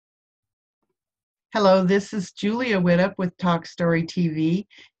Hello, this is Julia Widup with Talk Story TV,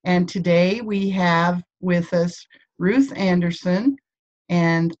 and today we have with us Ruth Anderson,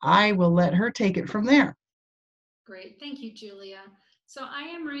 and I will let her take it from there. Great. Thank you, Julia. So I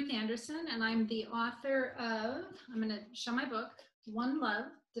am Ruth Anderson, and I'm the author of, I'm going to show my book, One Love,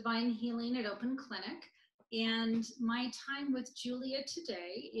 Divine Healing at Open Clinic. And my time with Julia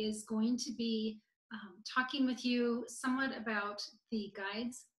today is going to be talking with you somewhat about the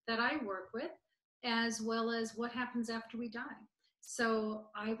guides that I work with, as well as what happens after we die. So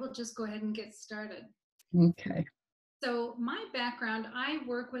I will just go ahead and get started. Okay. So my background, I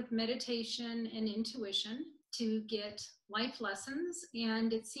work with meditation and intuition to get life lessons,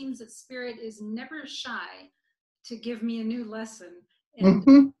 and it seems that Spirit is never shy to give me a new lesson.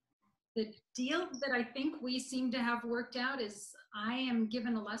 And the deal that I think we seem to have worked out is I am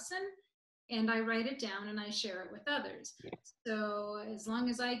given a lesson and I write it down and I share it with others. So as long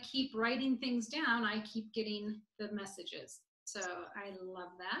as I keep writing things down, I keep getting the messages. So I love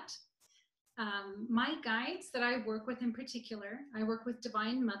that. My guides that I work with in particular, I work with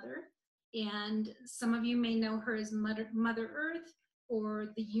Divine Mother, and some of you may know her as Mother Earth, or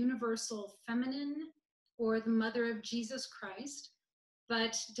the Universal Feminine, or the Mother of Jesus Christ.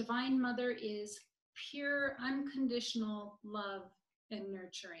 But Divine Mother is pure, unconditional love and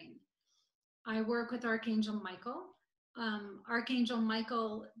nurturing. I work with Archangel Michael. Archangel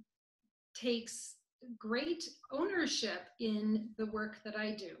Michael takes great ownership in the work that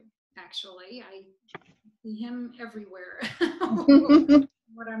I do. Actually, I see him everywhere.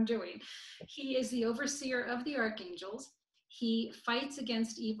 What I'm doing. He is the overseer of the archangels. He fights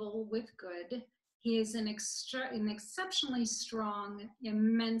against evil with good. He is an exceptionally strong,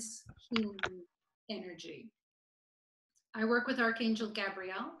 immense healing energy. I work with Archangel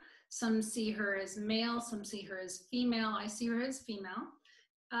Gabrielle. Some see her as male, some see her as female. I see her as female.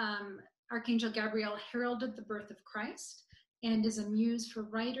 Archangel Gabrielle heralded the birth of Christ and is a muse for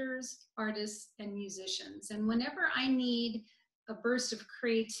writers, artists, and musicians. And whenever I need a burst of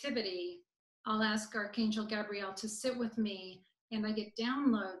creativity, I'll ask Archangel Gabrielle to sit with me, and I get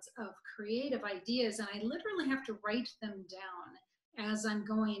downloads of creative ideas, and I literally have to write them down as I'm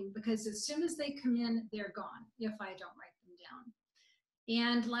going, because as soon as they come in, they're gone if I don't write them down.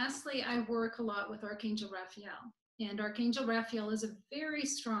 And lastly, I work a lot with Archangel Raphael. And Archangel Raphael is a very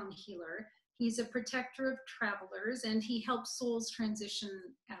strong healer. He's a protector of travelers, and he helps souls transition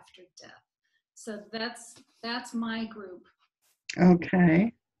after death. So that's my group.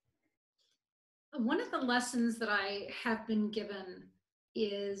 Okay. One of the lessons that I have been given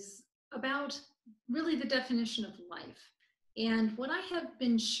is about really the definition of life. And what I have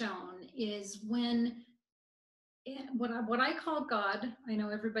been shown is when what I call God, I know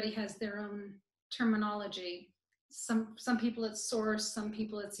everybody has their own terminology. Some people it's source, some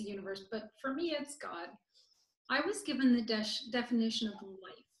people it's the universe, but for me it's God. I was given the definition of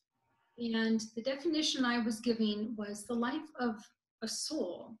life, and the definition I was giving was the life of a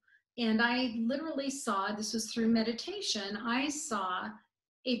soul. And I literally saw, this was through meditation, I saw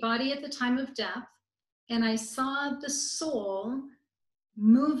a body at the time of death, and I saw the soul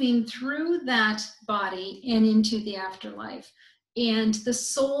moving through that body and into the afterlife. And the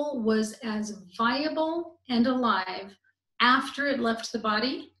soul was as viable and alive after it left the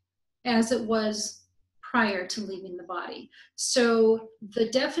body as it was prior to leaving the body. So the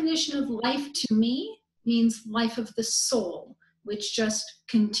definition of life to me means life of the soul, which just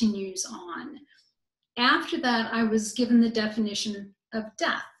continues on. After that, I was given the definition of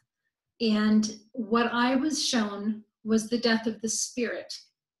death. And what I was shown was the death of the spirit,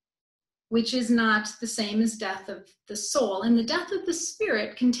 which is not the same as death of the soul. And the death of the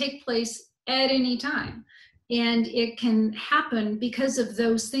spirit can take place at any time. And it can happen because of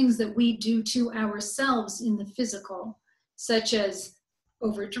those things that we do to ourselves in the physical, such as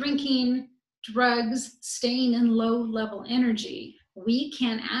over drinking, drugs, staying in low level energy. We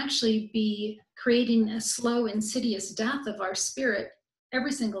can actually be creating a slow, insidious death of our spirit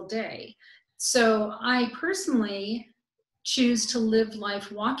every single day. So I personally choose to live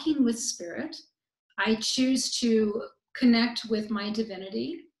life walking with spirit. I choose to connect with my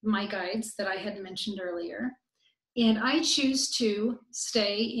divinity, my guides that I had mentioned earlier. And I choose to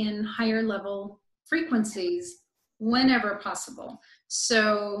stay in higher level frequencies whenever possible.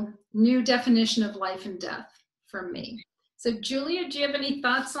 So, new definition of life and death for me. So, Julia, do you have any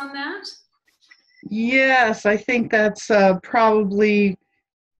thoughts on that? Yes, I think that's probably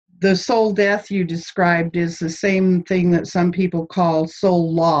the soul death you described is the same thing that some people call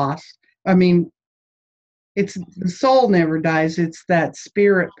soul loss. I mean, it's the soul never dies, it's that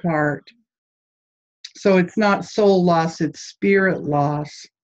spirit part. So it's not soul loss, it's spirit loss.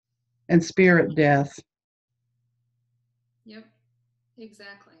 and spirit death. Yep,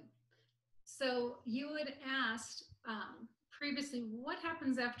 exactly. So you had asked previously, what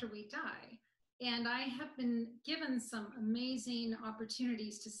happens after we die? And I have been given some amazing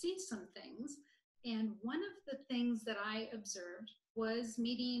opportunities to see some things. And one of the things that I observed was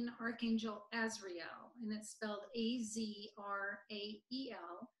meeting Archangel Azrael, and it's spelled Azrael.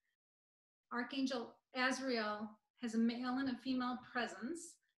 Archangel Azrael has a male and a female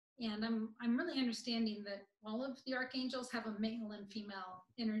presence, and I'm really understanding that all of the archangels have a male and female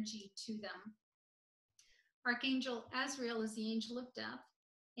energy to them. Archangel Azrael is the angel of death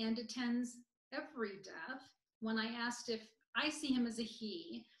and attends every death. When I asked if I see him as a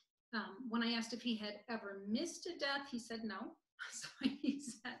he, when I asked if he had ever missed a death, he said no. So he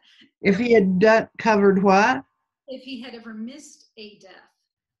said, If he had covered what? if he had ever missed a death,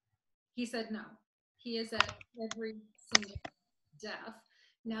 he said no. He is at every single death.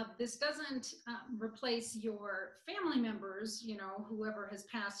 Now, this doesn't replace your family members, you know, whoever has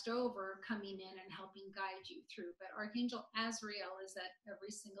passed over coming in and helping guide you through. But Archangel Azrael is at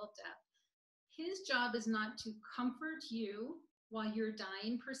every single death. His job is not to comfort you while you're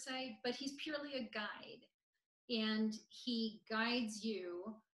dying, per se, but he's purely a guide. And he guides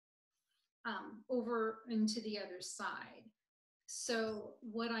you over into the other side. So,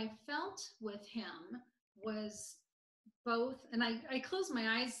 what I felt with him was both, and I close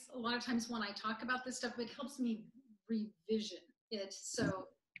my eyes a lot of times when I talk about this stuff. It helps me revision it. So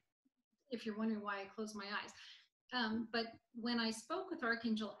if you're wondering why I close my eyes, but when I spoke with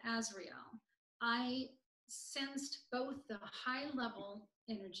Archangel Azrael, I sensed both the high level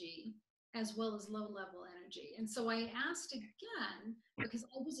energy as well as low level energy. And so I asked again, because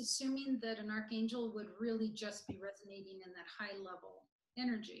I was assuming that an archangel would really just be resonating in that high level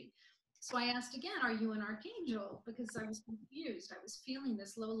energy. So I asked again, are you an archangel? Because I was confused. I was feeling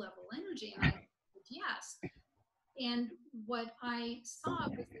this low level energy, and I said yes. And what I saw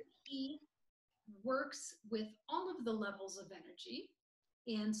was that he works with all of the levels of energy.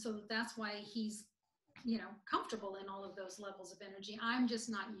 And so that's why he's, you know, comfortable in all of those levels of energy. I'm just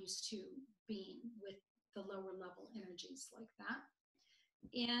not used to being with the lower level energies like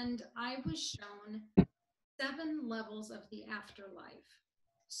that. And I was shown 7 levels of the afterlife.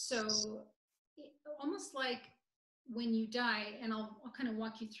 So almost like when you die, and I'll kind of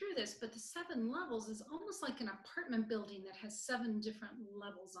walk you through this, but the 7 levels is almost like an apartment building that has 7 different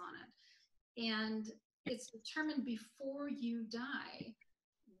levels on it. And it's determined before you die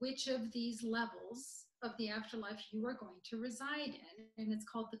which of these levels of the afterlife you are going to reside in. And it's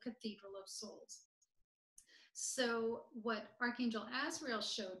called the Cathedral of Souls. So, what Archangel Azrael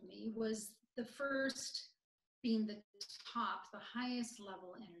showed me was the first being the top, the highest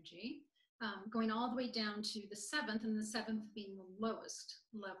level energy, going all the way down to the 7th, and the 7th being the lowest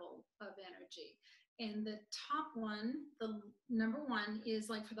level of energy. And the top one, the number 1, is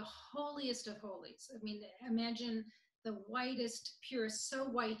like for the holiest of holies. I mean, imagine the whitest, purest, so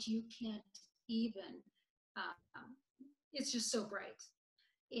white you can't even, it's just so bright.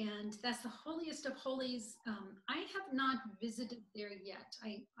 And that's the holiest of holies. I have not visited there yet.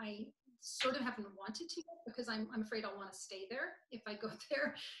 I sort of haven't wanted to yet because I'm afraid I'll want to stay there if I go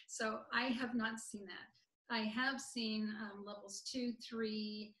there. So I have not seen that. I have seen levels 2,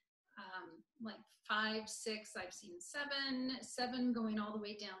 3, like 5, 6. I've seen 7 going all the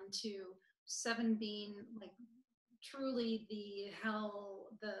way down to 7 being like truly the hell,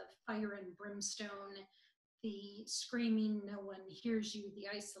 the fire and brimstone, the screaming, no one hears you, the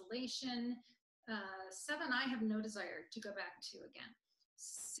isolation. 7, I have no desire to go back to again.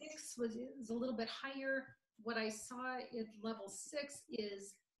 6 is a little bit higher. What I saw at level 6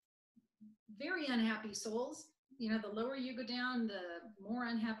 is very unhappy souls. You know, the lower you go down, the more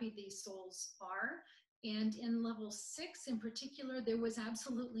unhappy these souls are. And in level 6 in particular, there was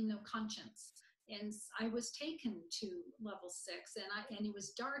absolutely no conscience. And I was taken to level 6, and it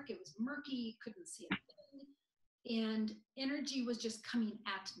was dark, it was murky, couldn't see a thing, and energy was just coming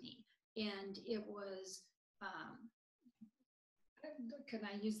at me. And it was, can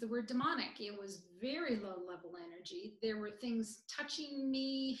I use the word demonic? It was very low level energy. There were things touching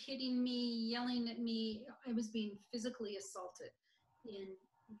me, hitting me, yelling at me. I was being physically assaulted in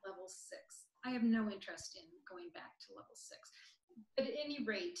level 6. I have no interest in going back to level 6. But at any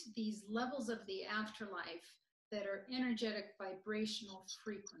rate, these levels of the afterlife that are energetic vibrational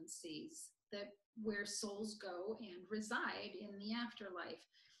frequencies, that where souls go and reside in the afterlife.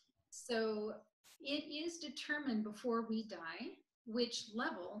 So it is determined before we die which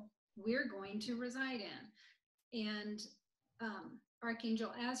level we're going to reside in. And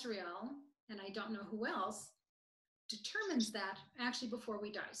Archangel Azrael, and I don't know who else, determines that actually before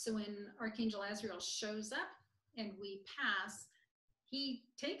we die. So when Archangel Azrael shows up and we pass, he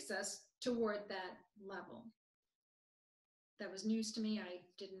takes us toward that level. That was news to me. I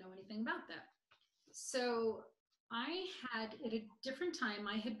didn't know anything about that. So I had, at a different time,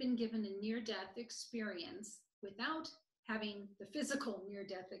 I had been given a near-death experience without having the physical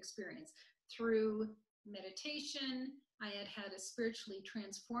near-death experience. Through meditation, I had had a spiritually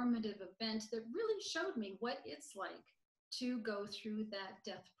transformative event that really showed me what it's like to go through that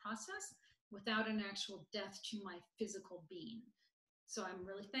death process without an actual death to my physical being. So I'm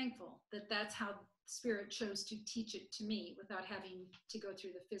really thankful that that's how Spirit chose to teach it to me without having to go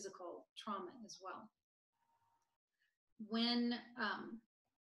through the physical trauma as well. When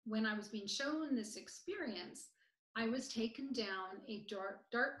I was being shown this experience, I was taken down a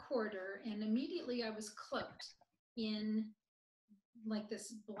dark corridor, and immediately I was cloaked in like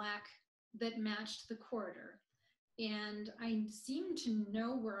this black that matched the corridor. And I seemed to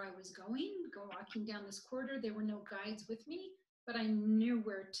know where I was going, walking down this corridor. There were no guides with me, but I knew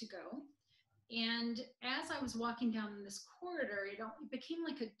where to go. And as I was walking down this corridor, it became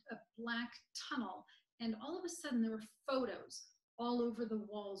like a black tunnel. And all of a sudden, there were photos all over the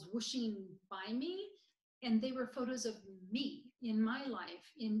walls whooshing by me. And they were photos of me in my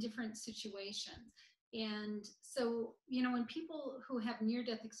life in different situations. And so, you know, when people who have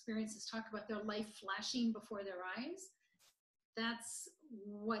near-death experiences talk about their life flashing before their eyes, that's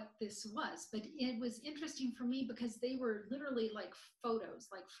what this was. But it was interesting for me because they were literally like photos,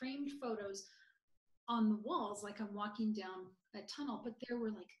 like framed photos on the walls, like I'm walking down a tunnel, but there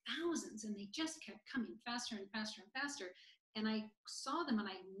were like thousands, and they just kept coming faster and faster and faster. And I saw them and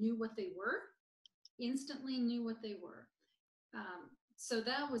I knew what they were, instantly knew what they were. So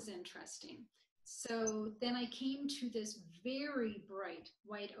that was interesting. So then I came to this very bright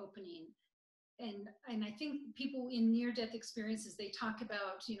white opening. And I think people in near-death experiences, they talk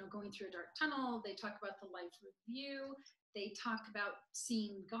about, you know, going through a dark tunnel. They talk about the life review. They talk about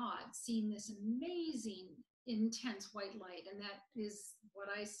seeing God, seeing this amazing, intense white light. And that is what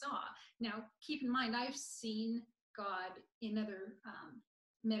I saw. Now, keep in mind, I've seen God in other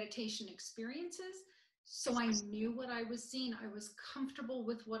meditation experiences. So I knew what I was seeing. I was comfortable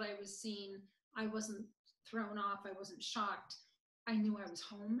with what I was seeing. I wasn't thrown off. I wasn't shocked. I knew I was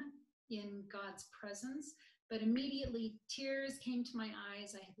home in God's presence, but immediately tears came to my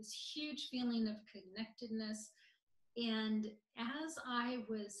eyes. I had this huge feeling of connectedness. And as I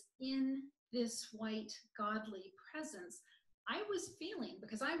was in this white godly presence, I was feeling,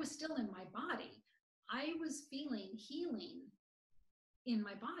 because I was still in my body, I was feeling healing in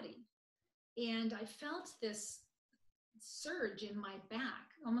my body. And I felt this surge in my back,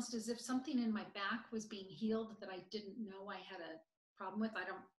 almost as if something in my back was being healed that I didn't know I had a problem with. I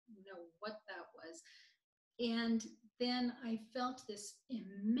don't know what that was. And then I felt this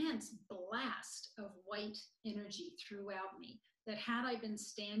immense blast of white energy throughout me that, had I been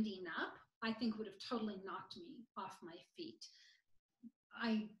standing up, I think would have totally knocked me off my feet.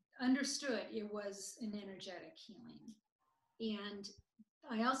 I understood it was an energetic healing. And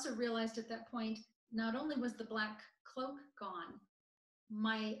I also realized at that point, not only was the black cloak gone,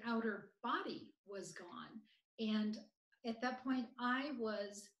 my outer body was gone. And at that point, I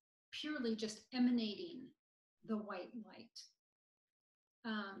was purely just emanating the white light.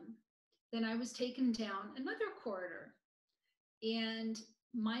 Then I was taken down another corridor, and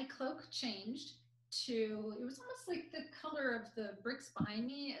my cloak changed to, it was almost like the color of the bricks behind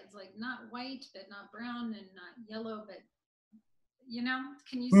me. It's like not white, but not brown, and not yellow, but, you know,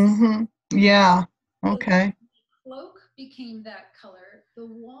 can you see? Mm-hmm. Yeah. Okay. The cloak became that color. The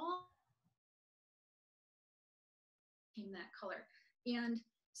wall became that color. And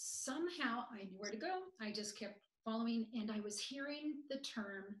somehow I knew where to go. I just kept following, and I was hearing the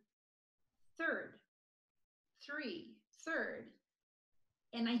term third, three, third.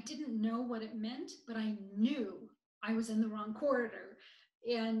 And I didn't know what it meant, but I knew I was in the wrong corridor.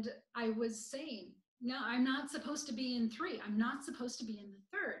 And I was saying, no, I'm not supposed to be in three. I'm not supposed to be in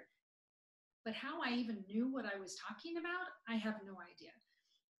the third. But how I even knew what I was talking about, I have no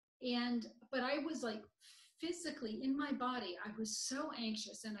idea. But I was like physically in my body, I was so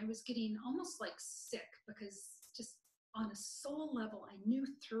anxious, and I was getting almost like sick, because just on a soul level, I knew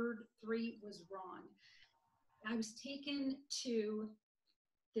third three was wrong. I was taken to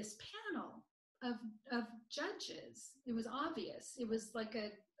this panel of judges. It was obvious. It was like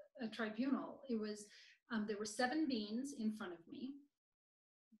a tribunal. It was, there were 7 beings in front of me.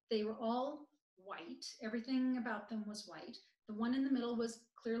 They were all white. Everything about them was white. The one in the middle was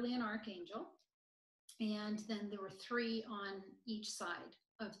clearly an archangel. And then there were 3 on each side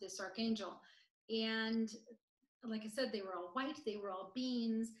of this archangel. And like I said, they were all white, they were all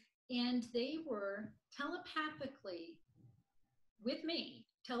beings, and they were telepathically with me,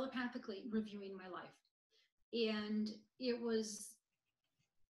 telepathically reviewing my life. And it was,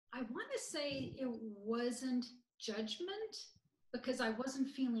 I want to say it wasn't judgment because I wasn't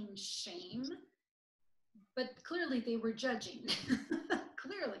feeling shame, but clearly they were judging.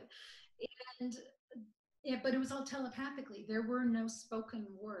 Clearly. And yeah, but it was all telepathically. There were no spoken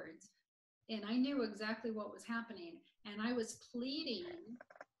words. And I knew exactly what was happening. And I was pleading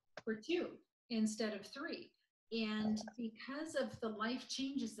for two instead of three. And because of the life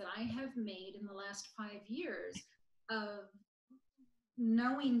changes that I have made in the last 5 years of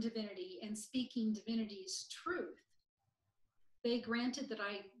knowing divinity and speaking divinity's truth, they granted that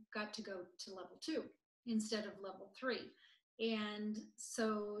I got to go to level 2 instead of level 3. And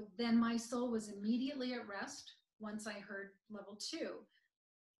so then my soul was immediately at rest once I heard level 2.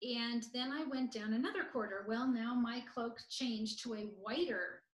 And then I went down another corridor. Well, now my cloak changed to a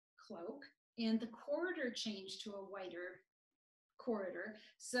whiter cloak, and the corridor changed to a whiter corridor.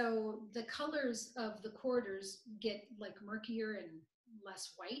 So the colors of the corridors get like murkier and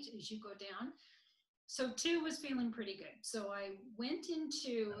less white as you go down. So 2 was feeling pretty good. So I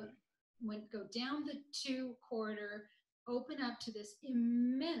go down the 2 corridor, open up to this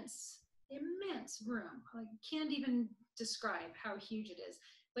immense room. I can't even describe how huge it is,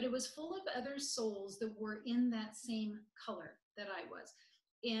 but it was full of other souls that were in that same color that I was.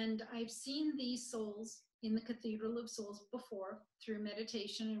 And I've seen these souls in the Cathedral of Souls before through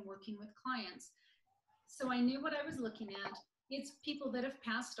meditation and working with clients. So I knew what I was looking at. It's people that have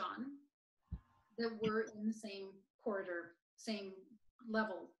passed on that were in the same corridor, same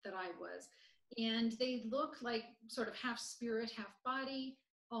level that I was. And they look like sort of half spirit, half body,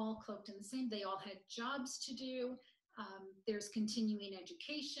 all cloaked in the same. They all had jobs to do. There's continuing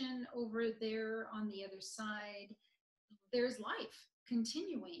education over there on the other side. There's life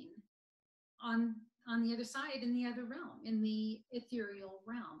continuing on the other side, in the other realm, in the ethereal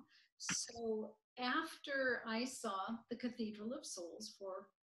realm. So after I saw the Cathedral of Souls for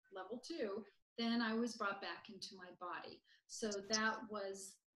level 2, then I was brought back into my body. So that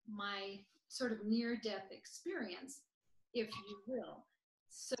was my sort of near-death experience, if you will.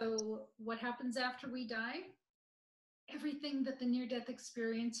 So what happens after we die? Everything that the near-death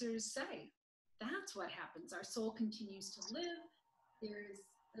experiencers say. That's what happens. Our soul continues to live. There's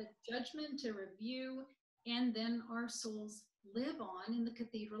a judgment, a review, and then our souls live on in the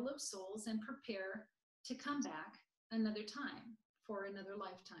Cathedral of Souls and prepare to come back another time for another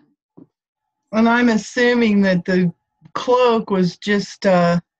lifetime. And I'm assuming that the cloak was just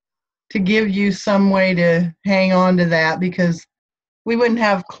to give you some way to hang on to that, because we wouldn't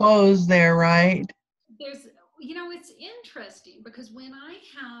have clothes there, right? There's, it's interesting because when I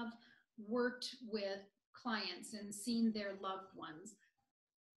have worked with clients and seen their loved ones,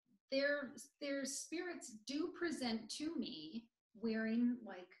 their spirits do present to me wearing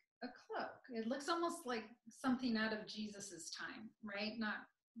like a cloak. It looks almost like something out of Jesus's time, right? Not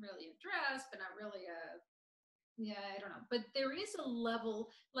really a dress, but not really I don't know. But there is a level,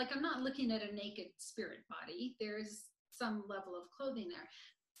 like I'm not looking at a naked spirit body. There's some level of clothing there.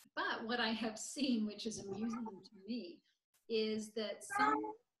 But what I have seen, which is amusing to me, is that some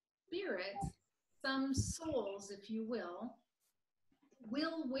spirits, some souls, if you will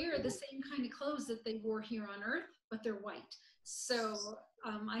wear the same kind of clothes that they wore here on Earth, but they're white. So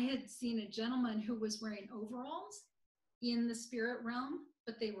I had seen a gentleman who was wearing overalls in the spirit realm,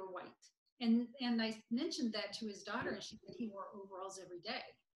 but they were white. And I mentioned that to his daughter, and she said he wore overalls every day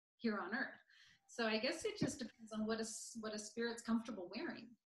here on Earth. So I guess it just depends on what a spirit's comfortable wearing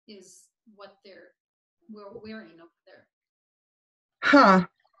is what they're wearing over there. Huh.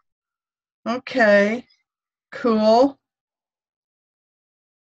 Okay. Cool.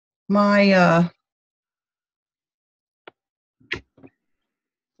 My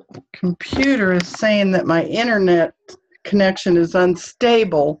computer is saying that my internet connection is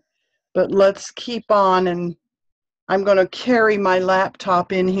unstable, but let's keep on, and I'm going to carry my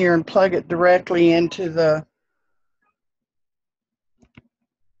laptop in here and plug it directly into the...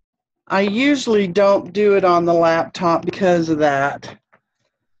 I usually don't do it on the laptop because of that.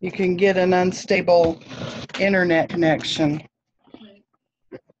 You can get an unstable internet connection. Right.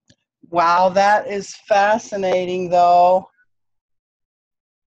 Wow, that is fascinating, though.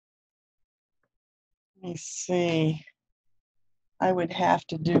 Let me see. I would have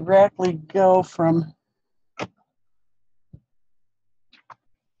to directly go from...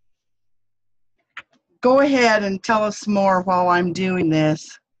 Go ahead and tell us more while I'm doing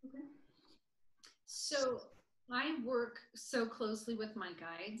this. Okay. So I work so closely with my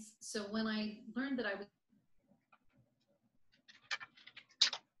guides. So when I learned that I was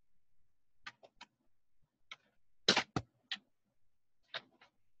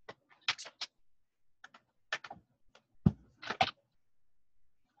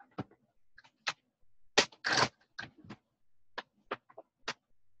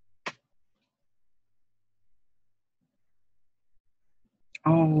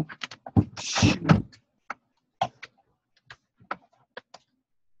Oh, shoot.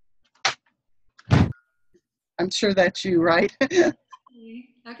 I'm sure that's you, right? Okay.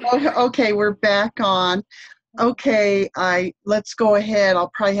 Oh, okay, we're back on. Okay, let's go ahead.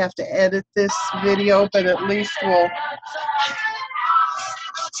 I'll probably have to edit this video, but at least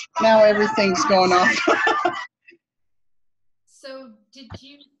now everything's going off. So did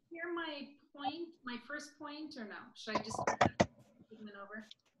you hear my point, my first point, or no? Should I just segment over?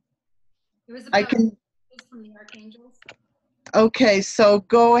 It was I about can, from the archangels. okay, so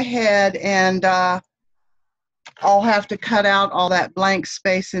go ahead and I'll have to cut out all that blank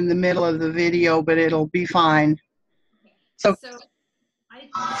space in the middle of the video, but it'll be fine. Okay. So I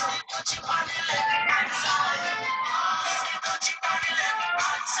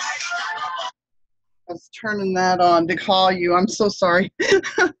was turning that on to call you. I'm so sorry. That's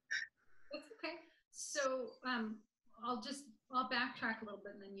okay. So I'll backtrack a little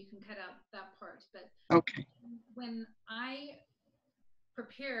bit and then you can cut out that part. But Okay. when I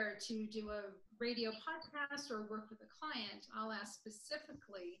prepare to do a radio podcast or work with a client, I'll ask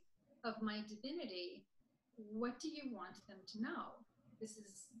specifically of my divinity, what do you want them to know? This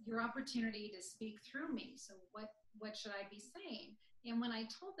is your opportunity to speak through me. So what should I be saying? And when I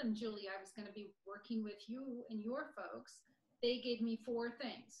told them, Julie, I was going to be working with you and your folks, they gave me 4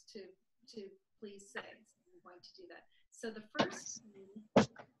 things to please say. So I'm going to do that. So the first thing,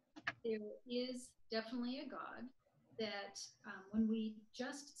 there is definitely a God that when we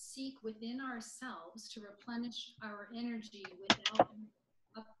just seek within ourselves to replenish our energy without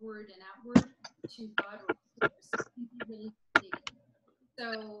upward and outward to God or source, can be really big.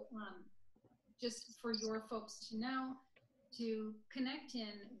 So just for your folks to know, to connect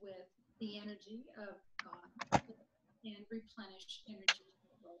in with the energy of God and replenish energy.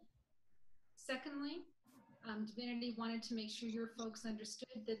 Secondly, Divinity wanted to make sure your folks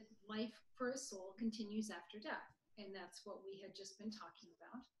understood that life for a soul continues after death, and that's what we had just been talking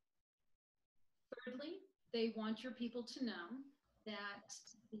about. Thirdly, they want your people to know that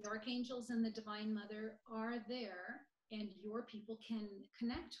the archangels and the Divine Mother are there, and your people can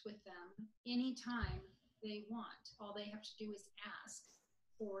connect with them anytime they want. All they have to do is ask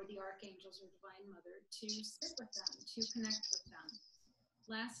for the archangels or Divine Mother to sit with them, to connect with them.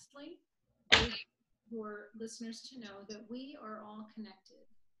 Lastly, they for listeners to know that we are all connected,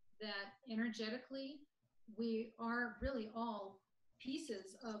 that energetically we are really all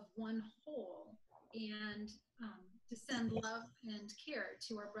pieces of one whole, and to send love and care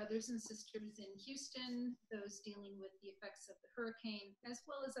to our brothers and sisters in Houston, those dealing with the effects of the hurricane, as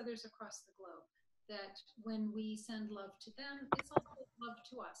well as others across the globe, that when we send love to them, it's also love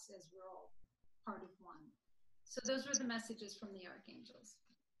to us as we're all part of one. So those were the messages from the archangels.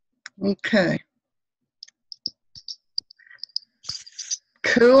 Okay.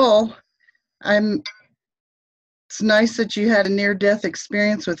 Cool. It's nice that you had a near-death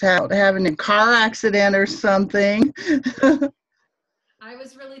experience without having a car accident or something. I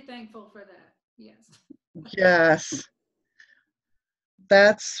was really thankful for that. Yes. Yes.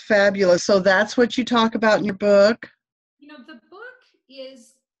 That's fabulous. So that's what you talk about in your book? You know, the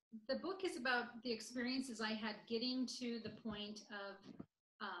book is about the experiences I had getting to the point of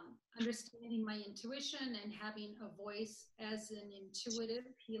understanding my intuition and having a voice as an intuitive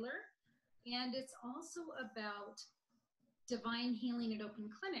healer. And it's also about divine healing at Open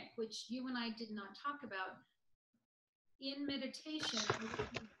Clinic, which you and I did not talk about. In meditation,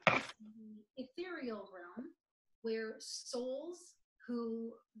 the ethereal realm where souls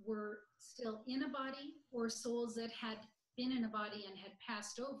who were still in a body or souls that had been in a body and had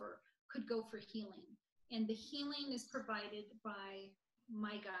passed over could go for healing. And the healing is provided by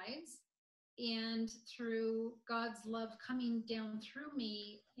my guides and through God's love coming down through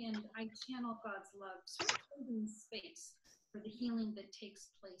me, and I channel God's love, sort of holding space for the healing that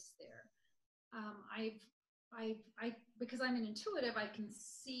takes place there. Because I'm an intuitive, I can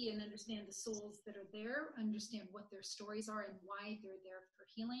see and understand the souls that are there, understand what their stories are and why they're there for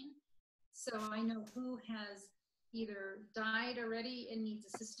healing. So I know who has either died already and needs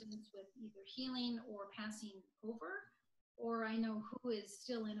assistance with either healing or passing over, or I know who is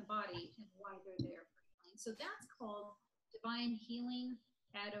still in a body and why they're there for healing. So that's called divine healing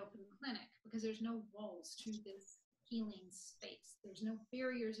at Open Clinic, because there's no walls to this healing space. There's no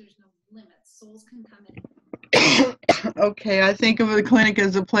barriers, there's no limits. Souls can come in. Okay, I think of the clinic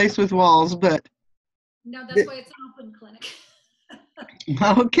as a place with walls, but no, that's why it's an open clinic.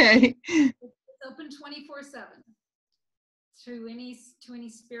 Okay. It's open 24/7 to any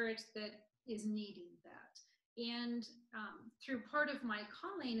spirit that is needing that. And through part of my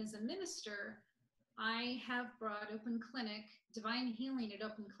calling as a minister, I have brought Open Clinic, divine healing at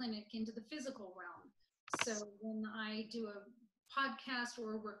Open Clinic, into the physical realm. So when I do a podcast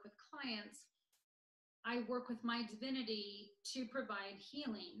or work with clients, I work with my divinity to provide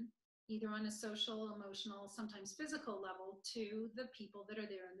healing, either on a social, emotional, sometimes physical level, to the people that are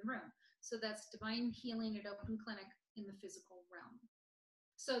there in the room. So that's divine healing at Open Clinic in the physical realm.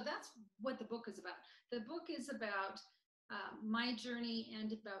 So that's what the book is about. The book is about my journey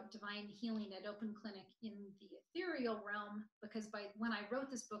and about divine healing at Open Clinic in the ethereal realm, because when I wrote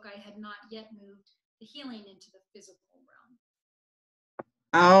this book, I had not yet moved the healing into the physical realm.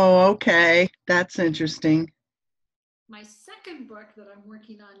 Oh, okay. That's interesting. My second book that I'm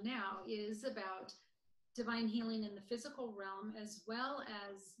working on now is about divine healing in the physical realm, as well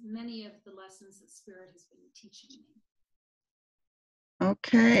as many of the lessons that Spirit has been teaching me.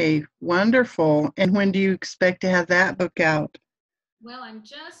 Okay, wonderful. And when do you expect to have that book out? Well, I'm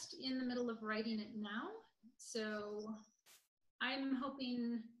just in the middle of writing it now. So I'm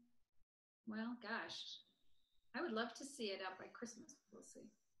hoping, well, gosh, I would love to see it out by Christmas. We'll see.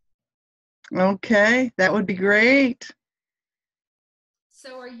 Okay, that would be great.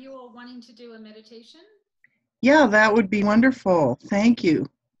 So are you all wanting to do a meditation? Yeah, that would be wonderful. Thank you.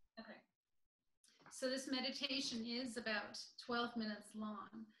 Okay. So this meditation is about 12 minutes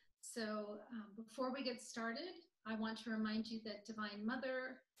long. So before we get started, I want to remind you that Divine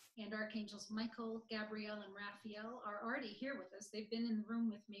Mother and Archangels Michael, Gabriel, and Raphael are already here with us. They've been in the room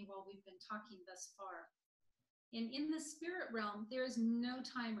with me while we've been talking thus far. And in the spirit realm, there is no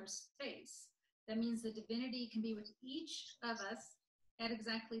time or space. That means the divinity can be with each of us at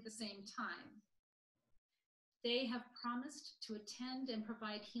exactly the same time. They have promised to attend and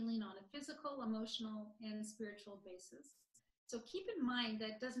provide healing on a physical, emotional, and spiritual basis. So keep in mind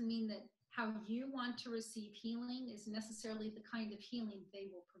that doesn't mean that how you want to receive healing is necessarily the kind of healing they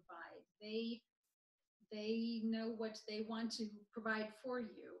will provide. They know what they want to provide for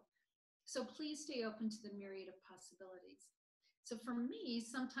you. So please stay open to the myriad of possibilities. So for me,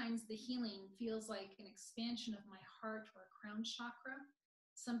 sometimes the healing feels like an expansion of my heart or crown chakra.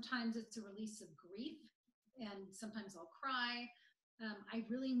 Sometimes it's a release of grief, and sometimes I'll cry. I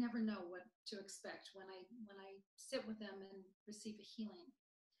really never know what to expect when I sit with them and receive a healing.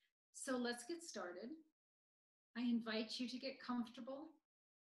 So let's get started. I invite you to get comfortable.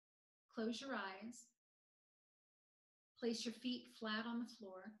 Close your eyes. Place your feet flat on the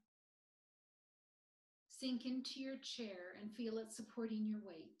floor. Sink into your chair and feel it supporting your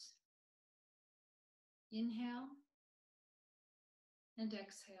weight. Inhale and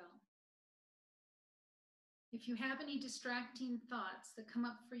exhale. If you have any distracting thoughts that come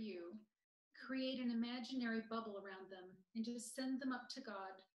up for you, create an imaginary bubble around them and just send them up to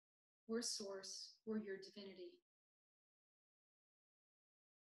God or Source or your divinity.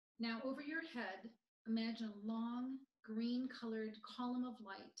 Now, over your head, imagine a long green-colored column of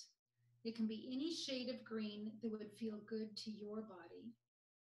light. It can be any shade of green that would feel good to your body.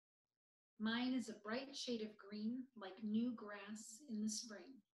 Mine is a bright shade of green, like new grass in the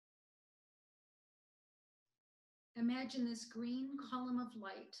spring. Imagine this green column of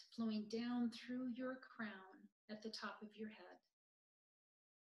light flowing down through your crown at the top of your head.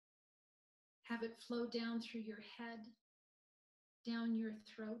 Have it flow down through your head, down your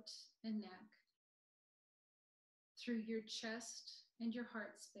throat and neck, through your chest and your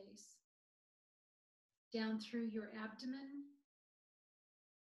heart space, down through your abdomen,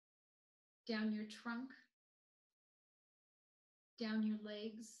 down your trunk, down your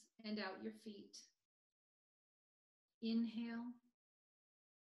legs and out your feet. Inhale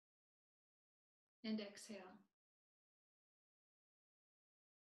and exhale.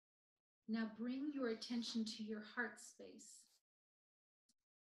 Now bring your attention to your heart space.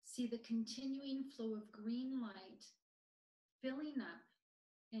 See the continuing flow of green light filling up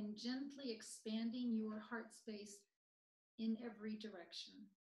and gently expanding your heart space in every direction.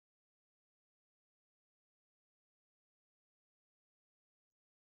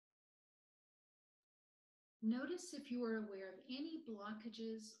 Notice if you are aware of any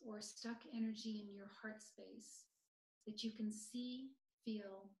blockages or stuck energy in your heart space that you can see,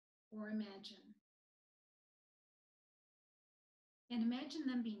 feel, or imagine. And imagine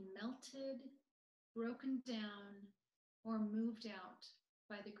them being melted, broken down, or moved out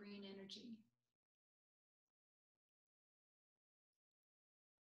by the green energy.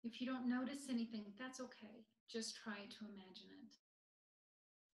 If you don't notice anything, that's okay. Just try to imagine it.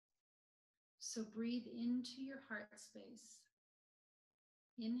 So breathe into your heart space.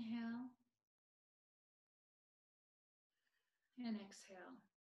 Inhale and exhale.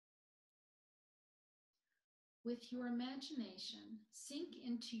 With your imagination, sink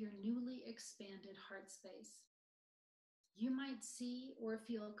into into your newly expanded heart space. You might see or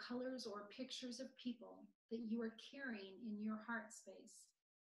feel colors or pictures of people that you are carrying in your heart space.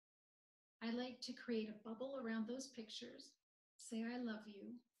 I like to create a bubble around those pictures, say I love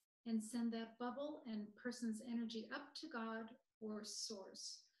you, and send that bubble and person's energy up to God or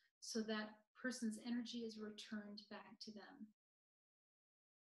source so that person's energy is returned back to them.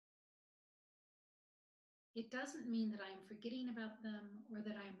 It doesn't mean that I am forgetting about them or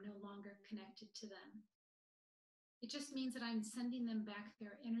that I am no longer connected to them. It just means that I'm sending them back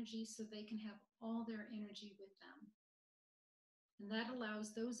their energy so they can have all their energy with them. And that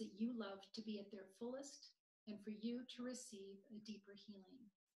allows those that you love to be at their fullest and for you to receive a deeper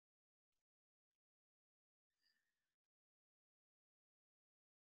healing.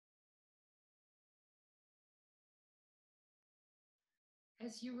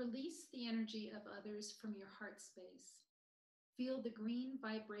 As you release the energy of others from your heart space, feel the green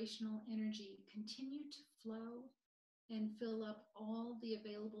vibrational energy continue to flow and fill up all the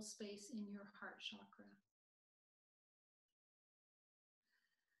available space in your heart chakra.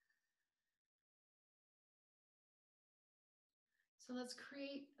 So let's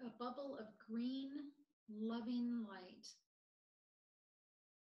create a bubble of green, loving light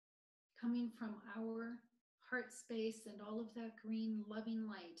coming from our heart space and all of that green, loving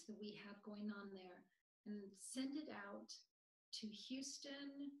light that we have going on there, and send it out to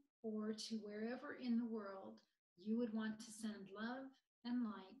Houston or to wherever in the world you would want to send love and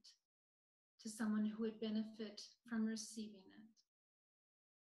light to someone who would benefit from receiving it.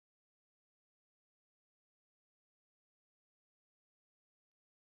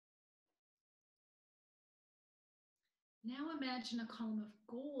 Now imagine a column of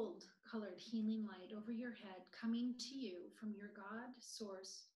gold-colored healing light over your head coming to you from your God,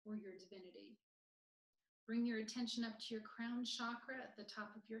 source, or your divinity. Bring your attention up to your crown chakra at the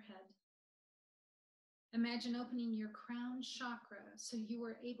top of your head. Imagine opening your crown chakra so you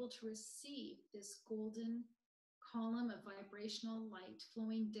are able to receive this golden column of vibrational light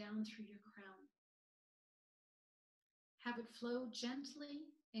flowing down through your crown. Have it flow gently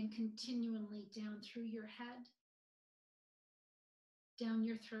and continually down through your head, down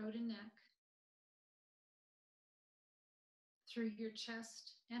your throat and neck, through your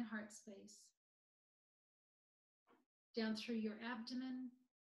chest and heart space, down through your abdomen,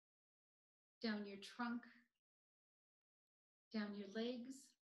 down your trunk, down your legs,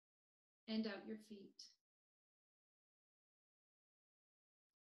 and out your feet.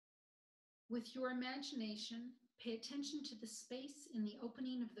 With your imagination, pay attention to the space in the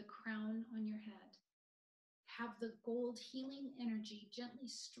opening of the crown on your head. Have the gold healing energy gently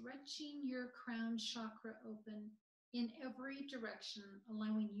stretching your crown chakra open in every direction,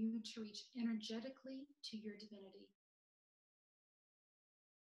 allowing you to reach energetically to your divinity.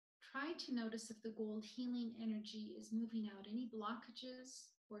 Try to notice if the gold healing energy is moving out any blockages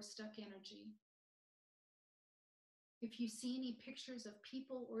or stuck energy. If you see any pictures of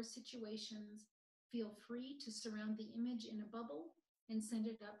people or situations, feel free to surround the image in a bubble and send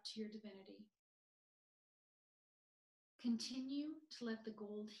it up to your divinity. Continue to let the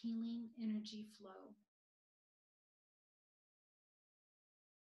gold healing energy flow.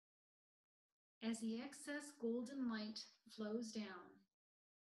 As the excess golden light flows down,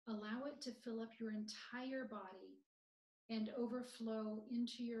 allow it to fill up your entire body and overflow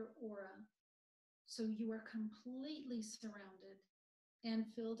into your aura so you are completely surrounded and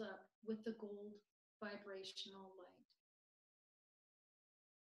filled up with the gold vibrational light.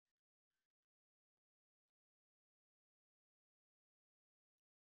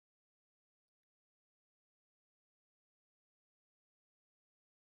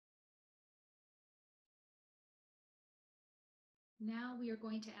 Now we are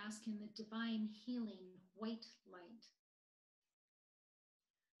going to ask in the divine healing white light.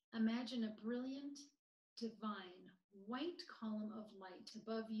 Imagine a brilliant, divine, white column of light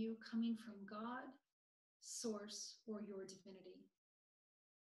above you coming from God, source, or your divinity.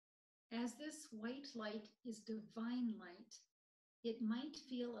 As this white light is divine light, it might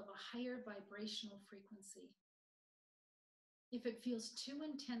feel of a higher vibrational frequency. If it feels too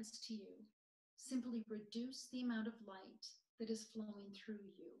intense to you, simply reduce the amount of light that is flowing through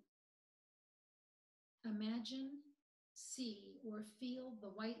you. Imagine, see, or feel the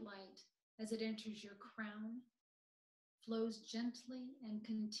white light as it enters your crown, flows gently and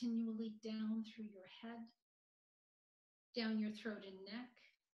continually down through your head, down your throat and neck,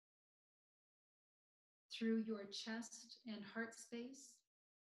 through your chest and heart space,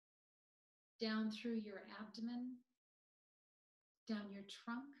 down through your abdomen, down your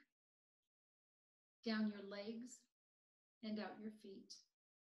trunk, down your legs, and out your feet.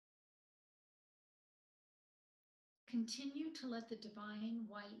 Continue to let the divine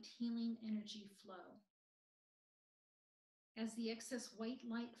white healing energy flow. As the excess white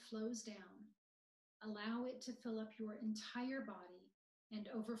light flows down, allow it to fill up your entire body and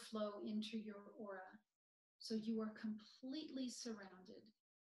overflow into your aura, so you are completely surrounded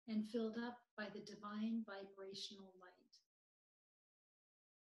and filled up by the divine vibrational light.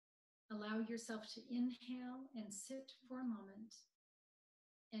 Allow yourself to inhale and sit for a moment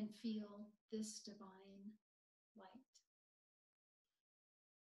and feel this divine light.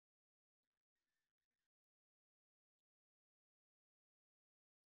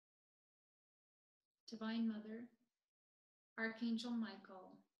 Divine Mother, Archangel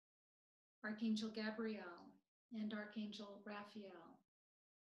Michael, Archangel Gabriel, and Archangel Raphael,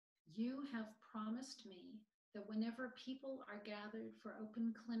 you have promised me that whenever people are gathered for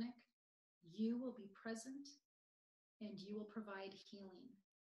open clinic, you will be present and you will provide healing.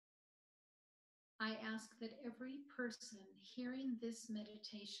 I ask that every person hearing this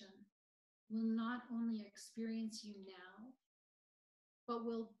meditation will not only experience you now, but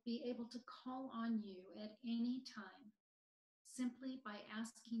will be able to call on you at any time, simply by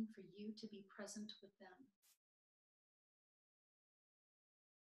asking for you to be present with them.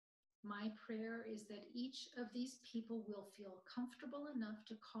 My prayer is that each of these people will feel comfortable enough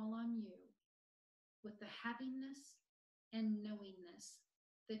to call on you with the happiness and knowingness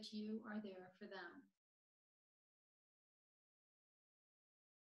that you are there for them.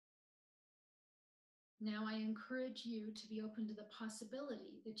 Now I encourage you to be open to the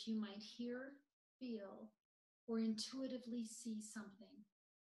possibility that you might hear, feel, or intuitively see something.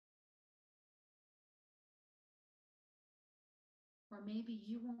 Or maybe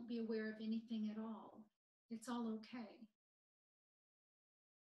you won't be aware of anything at all. It's all okay.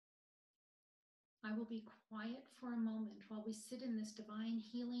 I will be quiet for a moment while we sit in this divine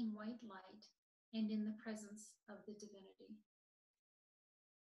healing white light and in the presence of the divinity.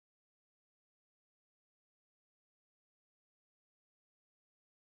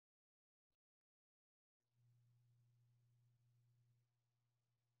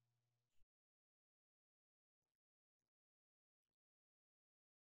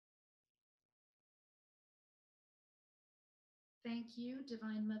 Thank you,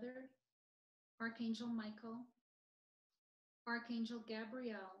 Divine Mother, Archangel Michael, Archangel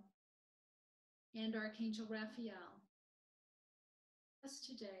Gabriel, and Archangel Raphael, us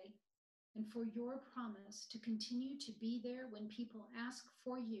today, and for your promise to continue to be there when people ask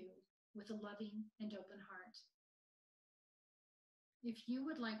for you with a loving and open heart. If you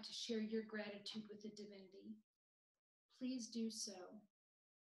would like to share your gratitude with the divinity, please do so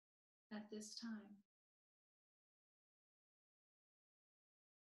at this time.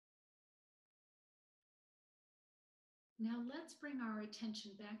 Now let's bring our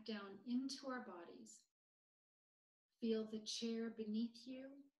attention back down into our bodies. Feel the chair beneath you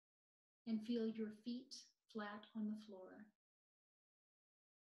and feel your feet flat on the floor.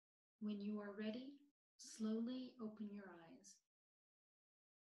 When you are ready, slowly open your eyes.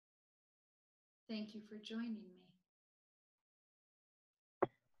 Thank you for joining me.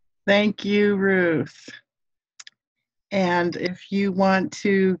 Thank you, Ruth. And if you want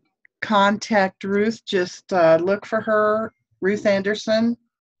to contact Ruth, just look for her, Ruth Anderson,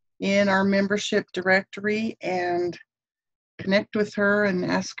 in our membership directory and connect with her and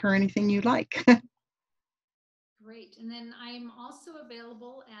ask her anything you like. Great. And then I'm also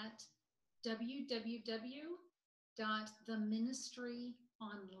available at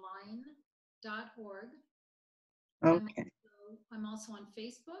www.theministryonline.org. Okay. I'm also on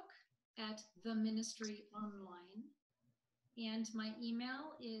Facebook at The Ministry Online. And my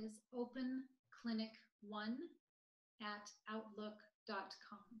email is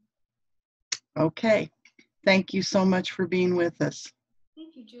openclinic1@outlook.com. Okay. Thank you so much for being with us.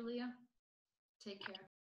 Thank you, Julia. Take care.